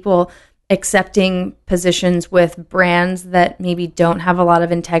of people accepting positions with brands that maybe don't have a lot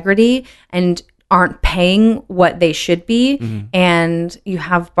of integrity and aren't paying what they should be. Mm-hmm. And you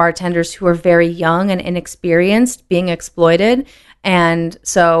have bartenders who are very young and inexperienced being exploited. And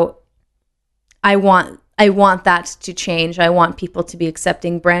so I want that to change. I want people to be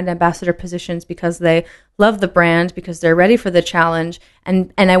accepting brand ambassador positions because they love the brand, because they're ready for the challenge,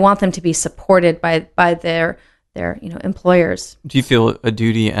 and I want them to be supported by their employers. Do you feel a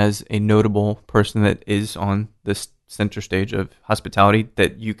duty as a notable person that is on this center stage of hospitality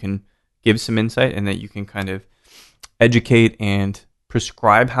that you can give some insight and that you can kind of educate and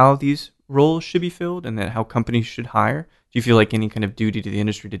prescribe how these roles should be filled and that how companies should hire? Do you feel like any kind of duty to the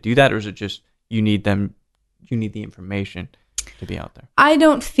industry to do that, or is it just you need the information to be out there? I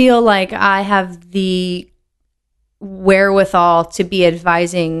don't feel like I have the wherewithal to be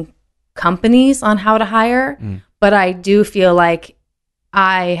advising companies on how to hire, but I do feel like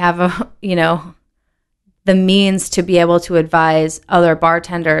I have the means to be able to advise other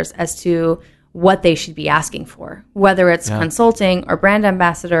bartenders as to what they should be asking for, whether it's consulting or brand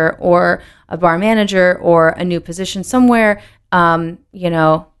ambassador or a bar manager or a new position somewhere.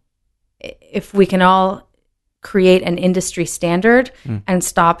 If we can all create an industry standard and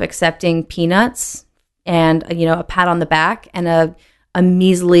stop accepting peanuts and a pat on the back and a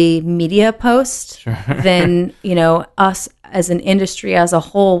measly media post, then us as an industry as a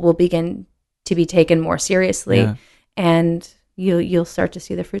whole will begin to be taken more seriously, and you'll start to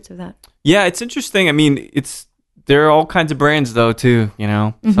see the fruits of that. Yeah, it's interesting. I mean, there are all kinds of brands though too.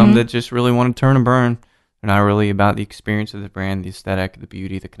 Some that just really want to turn and burn. They're not really about the experience of the brand, the aesthetic, the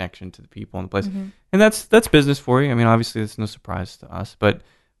beauty, the connection to the people in the place. And that's business for you. I mean, obviously, it's no surprise to us. But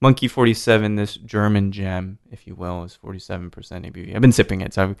Monkey 47, this German gem, if you will, is 47% ABV. I've been sipping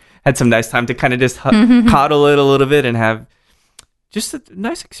it, so I've had some nice time to kind of just coddle it a little bit and have just a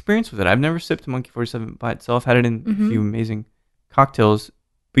nice experience with it. I've never sipped a Monkey 47 by itself. Had it in a few amazing cocktails.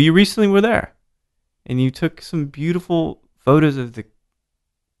 But you recently were there, and you took some beautiful photos of the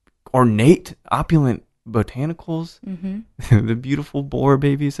ornate, opulent botanicals, the beautiful boar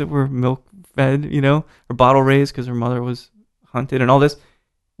babies that were milk fed, or bottle raised because her mother was hunted and all this.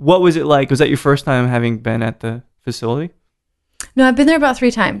 What was it like? Was that your first time having been at the facility? No, I've been there about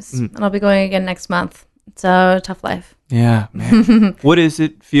 3 times, and I'll be going again next month. It's a tough life. Yeah, man. What does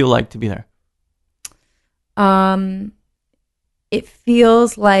it feel like to be there? It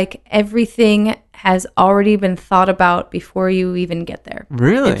feels like everything has already been thought about before you even get there.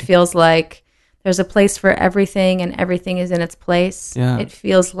 Really? It feels like there's a place for everything and everything is in its place. Yeah. It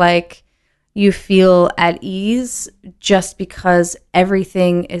feels like you feel at ease just because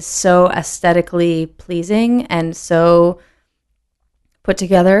everything is so aesthetically pleasing and so put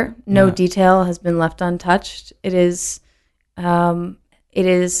together. No detail has been left untouched. It is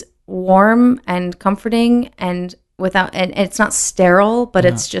warm and comforting and it's not sterile, but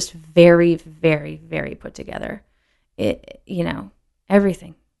it's just very, very, very put together.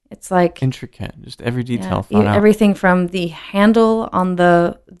 Everything. It's like intricate, just every detail thought out. Everything from the handle on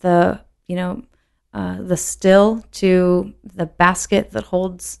the the still to the basket that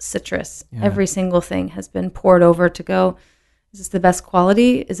holds citrus. Yeah. Every single thing has been poured over to go, is this the best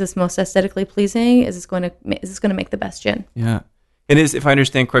quality? Is this most aesthetically pleasing? Is this going to make the best gin? Yeah. It is, if I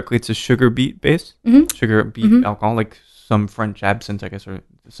understand correctly, it's a sugar beet base, sugar beet alcohol, like some French absinthe, I guess, or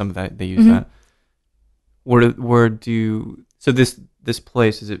some of that, they use that. So this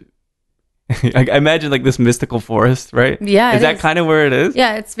place, is it, I imagine like this mystical forest, right? Yeah. Is that kind of where it is?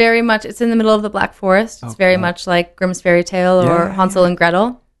 Yeah, it's in the middle of the Black Forest. It's very much like Grimm's Fairy Tale or Hansel and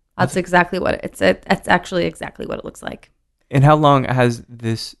Gretel. That's exactly what it's actually exactly what it looks like. And how long has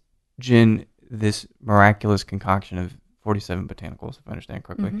this gin, this miraculous concoction of 47 botanicals, if I understand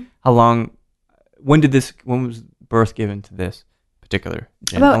correctly, when was birth given to this particular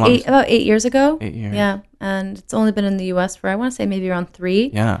gin? About 8 years ago. 8 years. Yeah, and it's only been in the U.S. for, I want to say, maybe around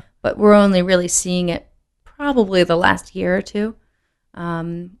 3. Yeah. But we're only really seeing it probably the last year or two.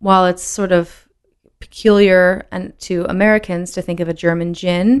 While it's sort of peculiar and to Americans to think of a German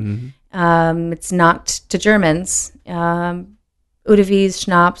gin, it's not to Germans. Eaux-de-vies,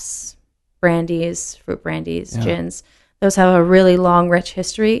 schnapps, brandies, fruit brandies, gins, those have a really long, rich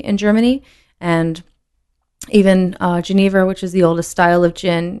history in Germany. And even Geneva, which is the oldest style of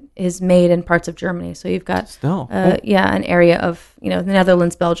gin, is made in parts of Germany. So you've got an area of the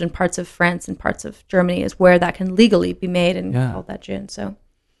Netherlands, Belgium, parts of France, and parts of Germany is where that can legally be made and called that gin. So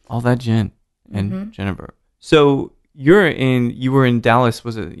all that gin and Geneva. So you were in Dallas.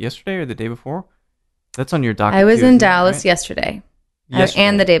 Was it yesterday or the day before? That's on your docket. I was in Dallas yesterday.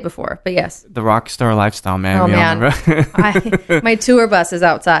 And the day before, but yes. The rock star lifestyle, man. Oh, man. My tour bus is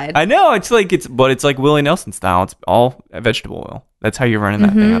outside. I know. It's like Willie Nelson style. It's all vegetable oil. That's how you're running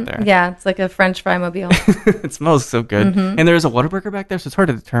that thing out there. Yeah, it's like a French fry mobile. It smells so good. And there's a Whataburger back there, so it's hard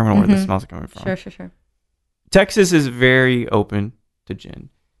to determine where the smells are coming from. Sure. Texas is very open to gin.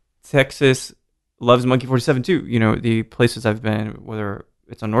 Texas loves Monkey 47 too. The places I've been, whether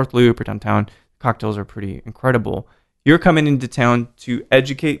it's on North Loop or downtown, cocktails are pretty incredible. You're coming into town to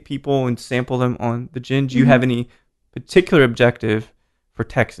educate people and sample them on the gin. Do you have any particular objective for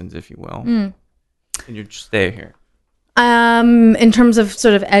Texans, if you will, in your stay here? In terms of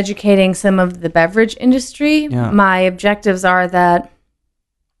sort of educating some of the beverage industry, my objectives are that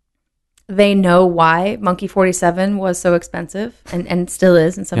they know why Monkey 47 was so expensive and still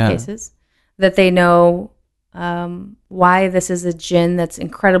is in some cases, that they know why this is a gin that's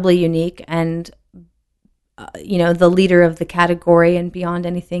incredibly unique and the leader of the category and beyond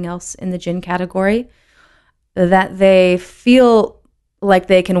anything else in the gin category, that they feel like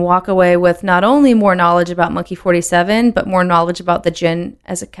they can walk away with not only more knowledge about Monkey 47, but more knowledge about the gin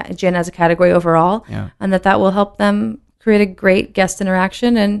as a category overall, and that will help them create a great guest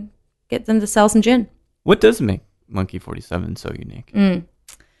interaction and get them to sell some gin. What does make Monkey 47 so unique?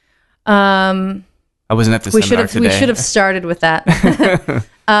 I wasn't at the seminar today. We should have started with that.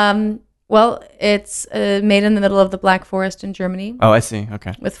 Well, it's made in the middle of the Black Forest in Germany. Oh, I see.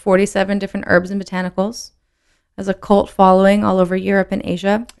 Okay. With 47 different herbs and botanicals. Has a cult following all over Europe and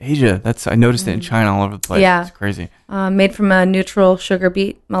Asia. I noticed it in China all over the place. Yeah. It's crazy. Made from a neutral sugar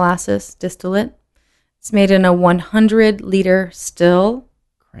beet molasses distillate. It's made in a 100-liter still.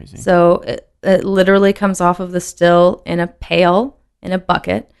 Crazy. So it literally comes off of the still in a pail, in a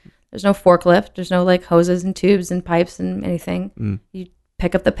bucket. There's no forklift. There's no hoses and tubes and pipes and anything. You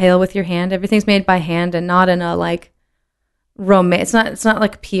pick up the pail with your hand. Everything's made by hand and not in a it's not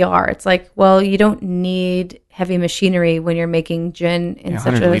like PR. It's you don't need heavy machinery when you're making gin in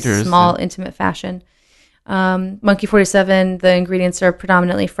such a small, intimate fashion. Monkey 47, the ingredients are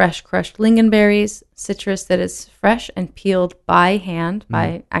predominantly fresh crushed lingonberries, citrus that is fresh and peeled by hand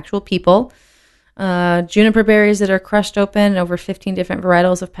by actual people, juniper berries that are crushed open, over 15 different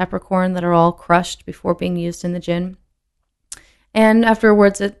varietals of peppercorn that are all crushed before being used in the gin. And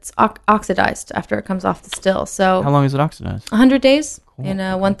afterwards, it's oxidized after it comes off the still. So how long is it oxidized? 100 days in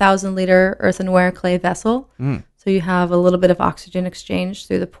a 1,000-liter earthenware clay vessel. So you have a little bit of oxygen exchange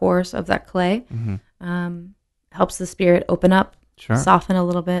through the pores of that clay. Helps the spirit open up, soften a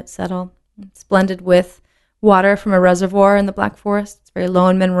little bit, settle. It's blended with water from a reservoir in the Black Forest. It's very low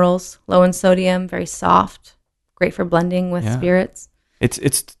in minerals, low in sodium, very soft, great for blending with spirits.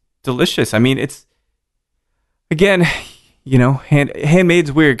 It's delicious. I mean, it's, again,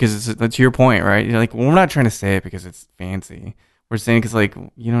 handmade's weird because that's your point, right? You're like, well, we're not trying to say it because it's fancy. We're saying because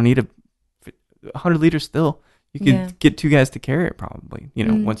you don't need a 100-liter still. You could get 2 guys to carry it probably,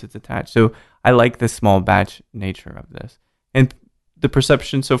 once it's attached. So I like the small batch nature of this. And the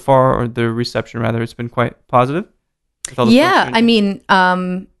perception so far, or the reception rather, it's been quite positive. The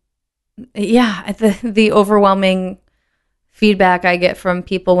overwhelming feedback I get from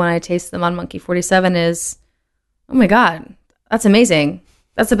people when I taste them on Monkey 47 is, oh my God, that's amazing.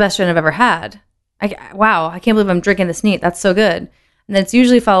 That's the best gin I've ever had. Wow, I can't believe I'm drinking this neat. That's so good. And then it's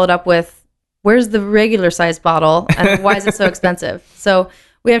usually followed up with, where's the regular size bottle and why is it so expensive? So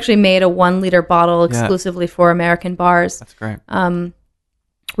we actually made a 1 liter bottle exclusively for American bars. That's great.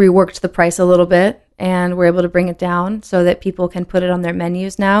 We worked the price a little bit and we're able to bring it down so that people can put it on their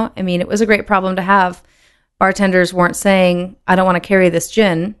menus now. I mean, it was a great problem to have. Bartenders weren't saying, I don't want to carry this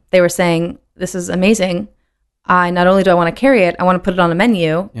gin. They were saying, this is amazing. Not only do I want to carry it, I want to put it on a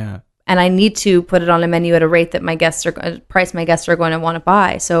menu. Yeah. And I need to put it on a menu at a rate that my guests are going to want to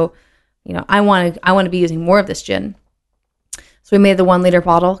buy. So, I want to be using more of this gin. So we made the 1 liter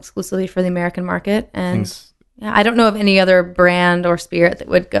bottle exclusively for the American market. And I don't know of any other brand or spirit that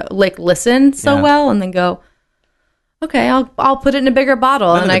would go listen so well and then go, okay, I'll put it in a bigger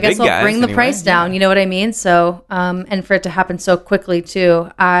bottle and I guess I'll bring the price down. You know what I mean? So, and for it to happen so quickly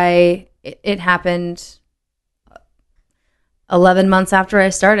too, it happened 11 months after I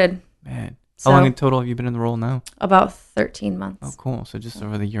started. Man, how long in total have you been in the role now? About 13 months. Oh, cool. So just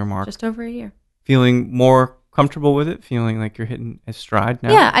over the year mark. Just over a year. Feeling more comfortable with it? Feeling like you're hitting a stride now?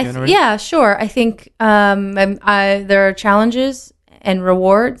 Yeah, sure. I think there are challenges and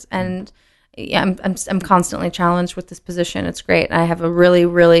rewards, and I'm constantly challenged with this position. It's great. I have a really,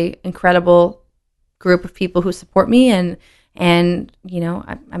 really incredible group of people who support me, and I'm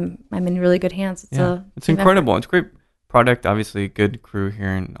in really good hands. It's incredible. Effort. It's great. Product, obviously a good crew here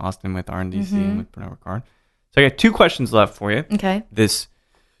in Austin with RNDC and with Pernod Ricard. So I got 2 questions left for you. Okay. This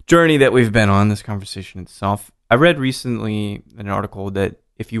journey that we've been on, this conversation itself. I read recently in an article that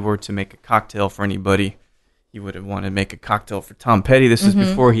if you were to make a cocktail for anybody, you would have wanted to make a cocktail for Tom Petty. This was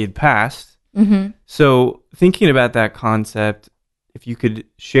before he had passed. Mm-hmm. So thinking about that concept, if you could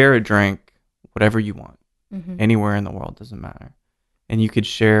share a drink, whatever you want, anywhere in the world, doesn't matter, and you could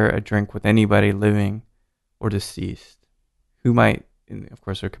share a drink with anybody living or deceased, who might, and of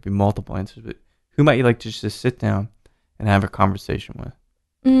course there could be multiple answers, but who might you like to just sit down and have a conversation with?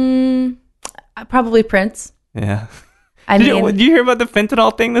 Probably Prince. Yeah. Did you hear about the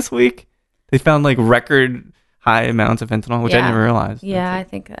fentanyl thing this week? They found record high amounts of fentanyl, which I didn't realize. Yeah, I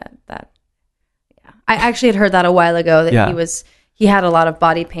think that. I actually had heard that a while ago that he had a lot of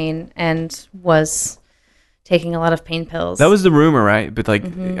body pain and was taking a lot of pain pills. That was the rumor, right? But I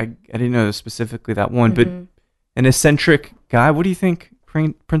didn't know specifically that one, but an eccentric guy. What do you think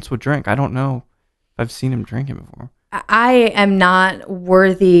Prince would drink? I don't know if I've seen him drinking before. I am not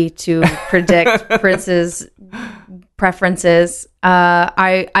worthy to predict Prince's preferences.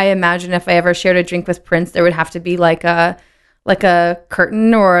 I imagine if I ever shared a drink with Prince, there would have to be like a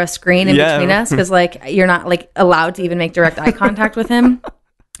curtain or a screen in between us, because you're not allowed to even make direct eye contact with him.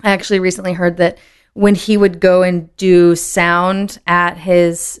 I actually recently heard that when he would go and do sound at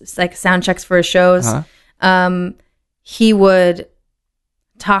his sound checks for his shows, he would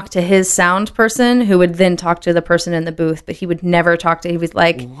talk to his sound person, who would then talk to the person in the booth, but he would never talk to. He was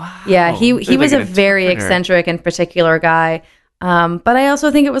he was a very eccentric and particular guy. But I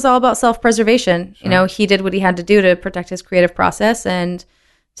also think it was all about self-preservation. Sure. He did what he had to do to protect his creative process and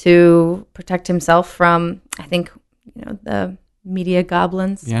to protect himself from, I think, the media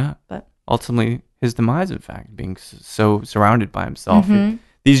goblins. Yeah. But ultimately, his demise, in fact, being so surrounded by himself.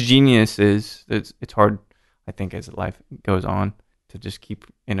 These geniuses, it's hard, I think, as life goes on, to just keep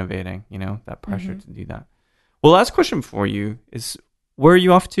innovating, that pressure to do that. Well, last question for you is, where are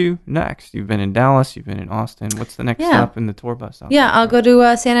you off to next? You've been in Dallas, you've been in Austin. What's the next stop in the tour bus? I'll go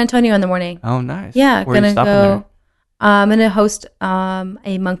to San Antonio in the morning. Oh, nice. Yeah, I'm going to host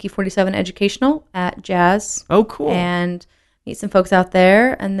a Monkey 47 educational at Jazz. Oh, cool. And meet some folks out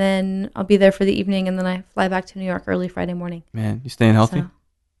there, and then I'll be there for the evening, and then I fly back to New York early Friday morning. Man, you staying healthy? So,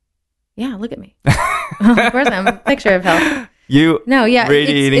 yeah, look at me. Of course, I'm a picture of health.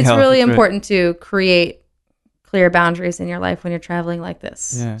 It's really important to create clear boundaries in your life when you're traveling like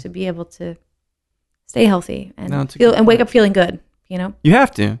this, to be able to stay healthy and wake up feeling good. You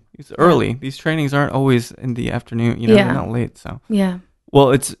have to. It's early. These trainings aren't always in the afternoon. They're not late. So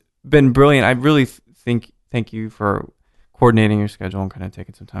well, it's been brilliant. I really thank you for coordinating your schedule and kind of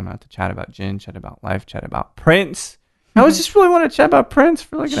taking some time out to chat about gin, chat about life, chat about Prince. I was just really want to chat about Prince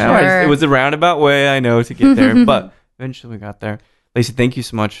for an hour. It was a roundabout way, I know, to get there, but eventually we got there. Lacey, thank you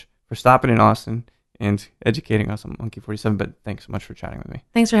so much for stopping in Austin and educating us on Monkey 47, but thanks so much for chatting with me.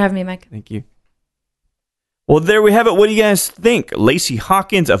 Thanks for having me, Mike. Thank you. Well, there we have it. What do you guys think? Lacey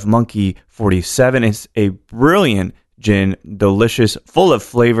Hawkins of Monkey 47 is a brilliant gin, delicious, full of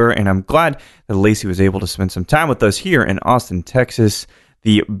flavor, and I'm glad that Lacey was able to spend some time with us here in Austin, Texas.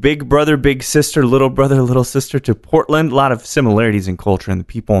 the big brother, big sister, little sister to Portland. A lot of similarities in culture and the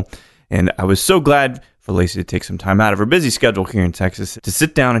people. And I was so glad for Lacey to take some time out of her busy schedule here in Texas to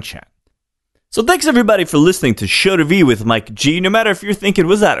sit down and chat. So thanks everybody for listening to Show to V with Mike G. No matter if you're thinking,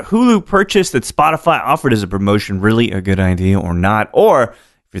 was that Hulu purchase that Spotify offered as a promotion really a good idea or not? Or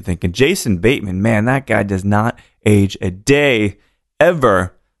if you're thinking, Jason Bateman, man, that guy does not age a day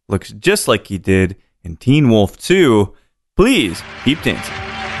ever. Looks just like he did in Teen Wolf 2. Please keep dancing.